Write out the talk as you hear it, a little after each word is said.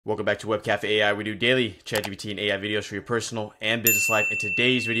Welcome back to Web Cafe AI. We do daily ChatGPT and AI videos for your personal and business life. In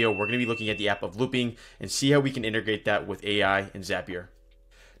today's video, we're going to be looking at the app of looping and see how we can integrate that with AI and Zapier.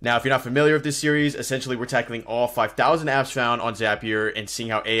 Now, if you're not familiar with this series, essentially we're tackling all 5,000 apps found on Zapier and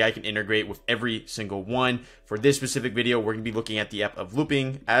seeing how AI can integrate with every single one. For this specific video, we're going to be looking at the app of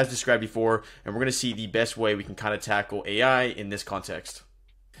looping as described before, and we're going to see the best way we can kind of tackle AI in this context.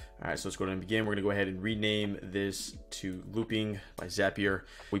 All right, so let's go ahead and begin. We're gonna go ahead and rename this to Looping by Zapier.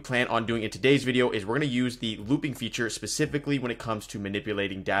 What we plan on doing in today's video is we're gonna use the looping feature specifically when it comes to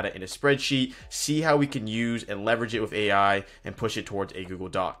manipulating data in a spreadsheet, see how we can use and leverage it with AI and push it towards a Google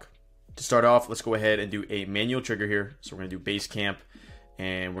Doc. To start off, let's go ahead and do a manual trigger here. So we're gonna do Basecamp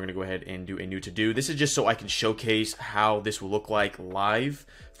and we're gonna go ahead and do a new to-do. This is just so I can showcase how this will look like live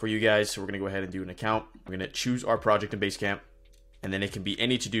for you guys. So we're gonna go ahead and do an account. We're gonna choose our project in Basecamp. And then it can be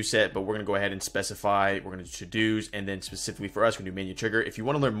any to-do set, but we're gonna go ahead and specify, we're gonna do to-dos, and then specifically for us, we're gonna do manual trigger. If you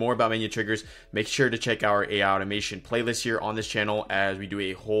wanna learn more about manual triggers, make sure to check our AI automation playlist here on this channel as we do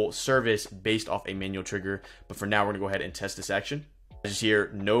a whole service based off a manual trigger. But for now, we're gonna go ahead and test this action. As you see here,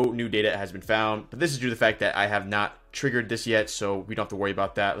 no new data has been found, but this is due to the fact that I have not triggered this yet, so we don't have to worry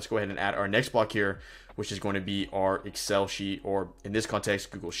about that. Let's go ahead and add our next block here, which is going to be our Excel sheet, or in this context,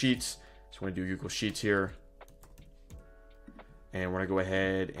 Google Sheets. So we're gonna do Google Sheets here. And we're gonna go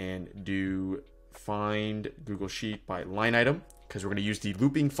ahead and do find Google Sheet by line item because we're gonna use the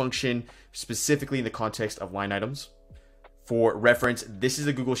looping function specifically in the context of line items. For reference, this is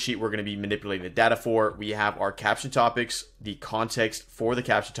a Google Sheet we're gonna be manipulating the data for. We have our caption topics, the context for the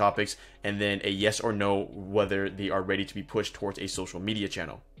caption topics, and then a yes or no whether they are ready to be pushed towards a social media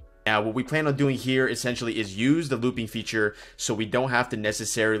channel. Now, what we plan on doing here essentially is use the looping feature so we don't have to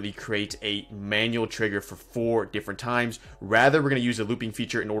necessarily create a manual trigger for 4 different times. Rather, we're going to use the looping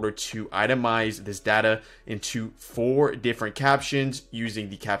feature in order to itemize this data into 4 different captions using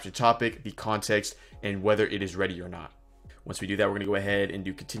the caption topic, the context, and whether it is ready or not. Once we do that, we're going to go ahead and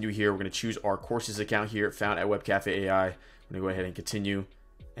do continue here. We're going to choose our courses account here found at Web Cafe AI. We're going to go ahead and continue.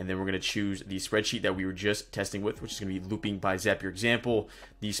 And then we're going to choose the spreadsheet that we were just testing with, which is going to be looping by Zapier example,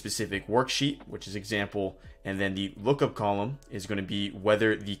 the specific worksheet, which is example, and then the lookup column is going to be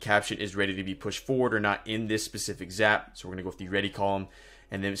whether the caption is ready to be pushed forward or not in this specific Zap. So we're going to go with the ready column.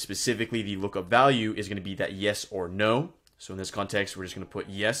 And then specifically the lookup value is going to be that yes or no. So in this context, we're just going to put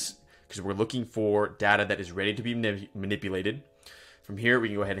yes because we're looking for data that is ready to be manipulated. From here, we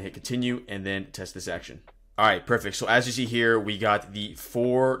can go ahead and hit continue and then test this action. All right, perfect. So as you see here, we got the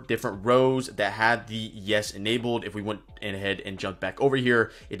 4 different rows that had the yes enabled. If we went ahead and jumped back over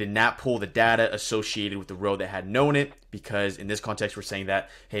here, it did not pull the data associated with the row that had no in it, because in this context, we're saying that,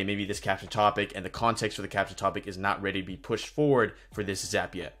 hey, maybe this caption topic and the context for the caption topic is not ready to be pushed forward for this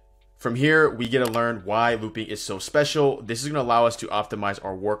Zap yet. From here, we get to learn why looping is so special. This is going to allow us to optimize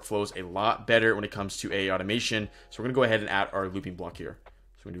our workflows a lot better when it comes to AI automation. So we're going to go ahead and add our looping block here.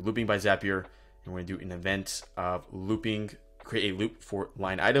 So we're going to do looping by Zapier. And we're going to do an event of looping, create a loop for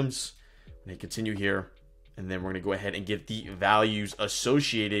line items. We're going to continue here. And then we're going to go ahead and give the values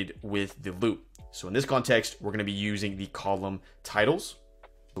associated with the loop. So in this context, we're going to be using the column titles.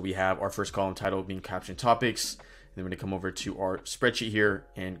 So we have our first column title being caption topics. And then we're going to come over to our spreadsheet here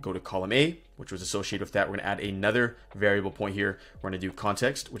and go to column A, which was associated with that. We're going to add another variable point here. We're going to do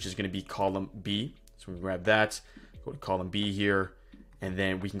context, which is going to be column B. So we grab that, go to column B here. And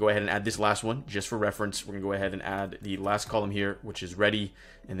then we can go ahead and add this last one just for reference. We're gonna go ahead and add the last column here, which is ready,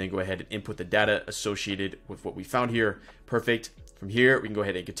 and then go ahead and input the data associated with what we found here. Perfect. From here, we can go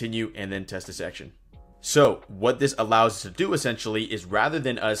ahead and continue and then test this action. So what this allows us to do essentially is rather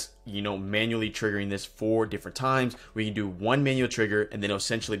than us, manually triggering this 4 different times, we can do one manual trigger and then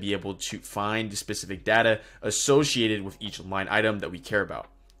essentially be able to find the specific data associated with each line item that we care about.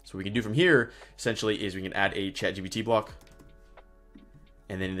 So what we can do from here essentially is we can add a ChatGPT block.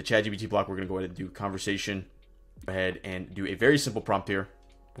 And then in the ChatGPT block, we're going to go ahead and do conversation. Go ahead and do a very simple prompt here.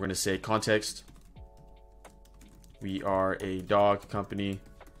 We're going to say context. We are a dog company,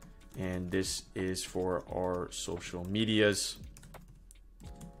 and this is for our social medias.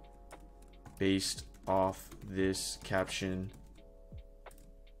 Based off this caption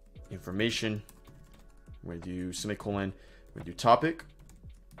information, we're going to do semicolon. We're going to do topic.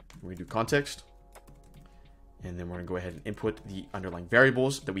 We're going to do context. And then we're gonna go ahead and input the underlying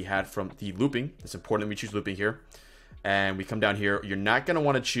variables that we had from the looping. It's important that we choose looping here. And we come down here. You're not gonna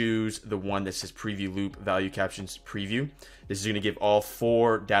wanna choose the one that says preview loop value captions preview. This is gonna give all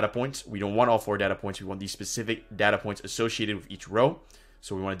 4 data points. We don't want all 4 data points. We want these specific data points associated with each row.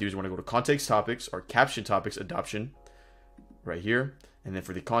 So what we wanna do is we wanna go to context topics or caption topics adoption right here. And then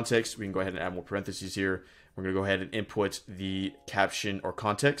for the context, we can go ahead and add more parentheses here. We're We're going to go ahead and input the caption or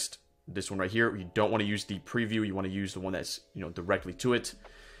context. This one right here. You don't want to use the preview. You want to use the one that's, directly to it.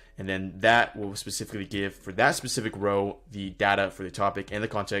 And then that will specifically give for that specific row the data for the topic and the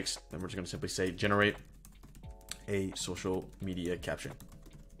context. And we're just going to simply say generate a social media caption.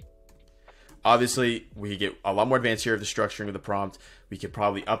 Obviously, we could get a lot more advanced here of the structuring of the prompt. We could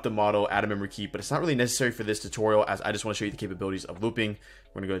probably up the model, add a memory key, but it's not really necessary for this tutorial, as I just want to show you the capabilities of looping.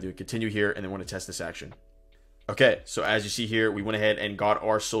 We're going to go do continue here, and then we're going to test this action. Okay, so as you see here, we went ahead and got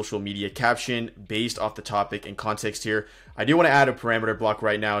our social media caption based off the topic and context here. I do want to add a parameter block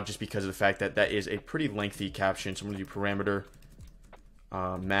right now just because of the fact that that is a pretty lengthy caption. So I'm going to do parameter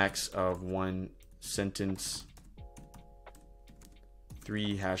max of 1 sentence,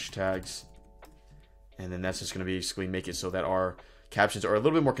 3 hashtags, and then that's just going to basically make it so that our captions are a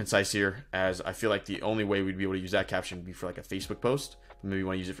little bit more concise here, as I feel like the only way we'd be able to use that caption would be for like a Facebook post. Maybe we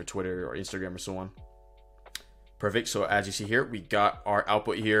want to use it for Twitter or Instagram or so on. Perfect. So as you see here, we got our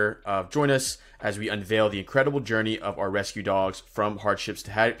output here of join us as we unveil the incredible journey of our rescue dogs from hardships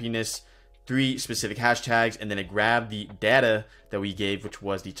to happiness, 3 specific hashtags, and then it grabbed the data that we gave, which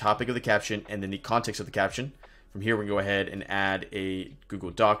was the topic of the caption and then the context of the caption. From here, we can go ahead and add a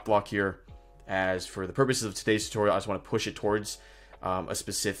Google Doc block here. As for the purposes of today's tutorial, I just want to push it towards a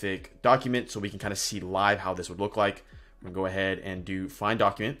specific document so we can kind of see live how this would look like. We're going to go ahead and do find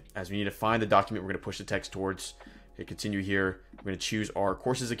document. As we need to find the document, we're going to push the text towards. Hit continue here. We're going to choose our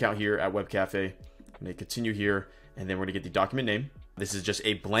courses account here at Web Cafe. I'm going to continue here, and then we're going to get the document name. This is just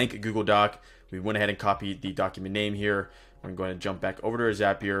a blank Google Doc. We went ahead and copied the document name here. We're going to go ahead and jump back over to our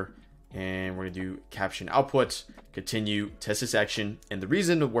Zapier, and we're going to do caption output, continue, test this action. And the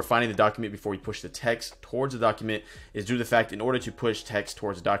reason we're finding the document before we push the text towards the document is due to the fact in order to push text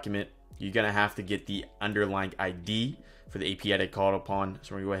towards the document, you're going to have to get the underlying ID for the API that called upon.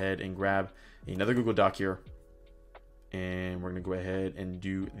 So we're going to go ahead and grab another Google Doc here. And we're going to go ahead and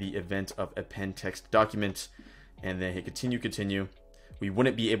do the event of append text document, and then hit continue. We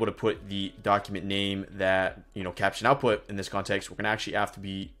wouldn't be able to put the document name that, caption output in this context. We're actually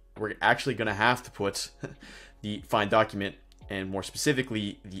going to have to put the find document, and more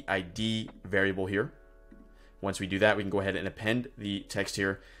specifically the ID variable here. Once we do that, we can go ahead and append the text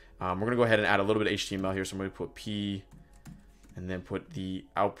here. We're going to go ahead and add a little bit of HTML here. So I'm going to put P and then put the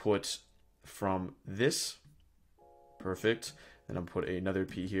output from this. Perfect. Then I'll put another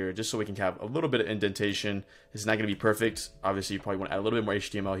P here just so we can have a little bit of indentation. This is not going to be perfect. Obviously, you probably want to add a little bit more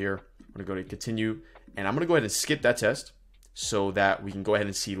HTML here. I'm going to go to continue, and I'm going to go ahead and skip that test so that we can go ahead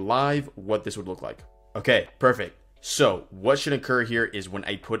and see live what this would look like. Okay, perfect. So what should occur here is when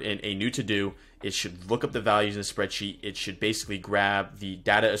I put in a new to-do, it should look up the values in the spreadsheet. It should basically grab the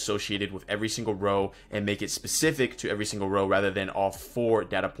data associated with every single row and make it specific to every single row rather than all 4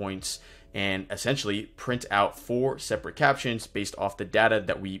 data points, and essentially print out 4 separate captions based off the data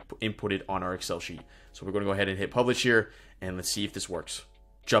that we inputted on our Excel sheet. So we're going to go ahead and hit publish here, and let's see if this works.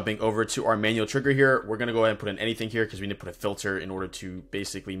 Jumping over to our manual trigger here, we're going to go ahead and put in anything here because we need to put a filter in order to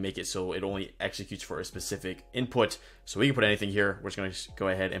basically make it so it only executes for a specific input. So we can put anything here. We're just going to go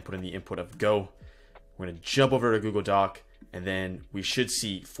ahead and put in the input of go. We're going to jump over to Google Doc, and then we should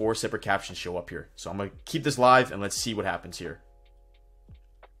see 4 separate captions show up here. So I'm going to keep this live, and let's see what happens here.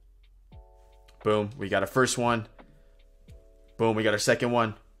 Boom, we got our first one. Boom, we got our second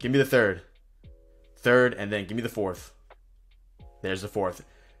one. Give me the third. Third, and then give me the fourth. There's the fourth.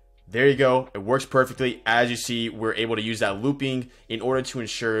 There you go. It works perfectly. As you see, we're able to use that looping in order to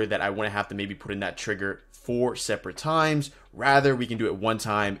ensure that I wouldn't have to maybe put in that trigger 4 separate times. Rather, we can do it one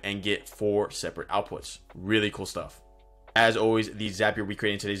time and get 4 separate outputs. Really cool stuff. As always, the Zapier we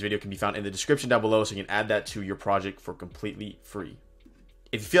created in today's video can be found in the description down below, so you can add that to your project for completely free.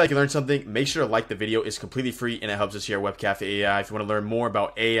 If you feel like you learned something, make sure to like the video. It's completely free and it helps us here at Web Cafe AI. If you want to learn more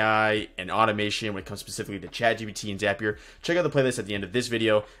about AI and automation when it comes specifically to ChatGPT and Zapier, check out the playlist at the end of this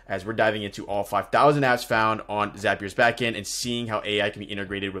video as we're diving into all 5,000 apps found on Zapier's backend and seeing how AI can be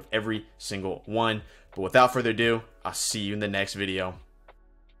integrated with every single one. But without further ado, I'll see you in the next video.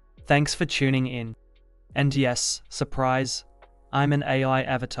 Thanks for tuning in. And yes, surprise, I'm an AI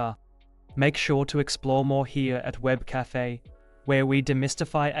avatar. Make sure to explore more here at Web Cafe, where we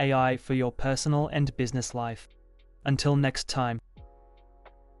demystify AI for your personal and business life. Until next time.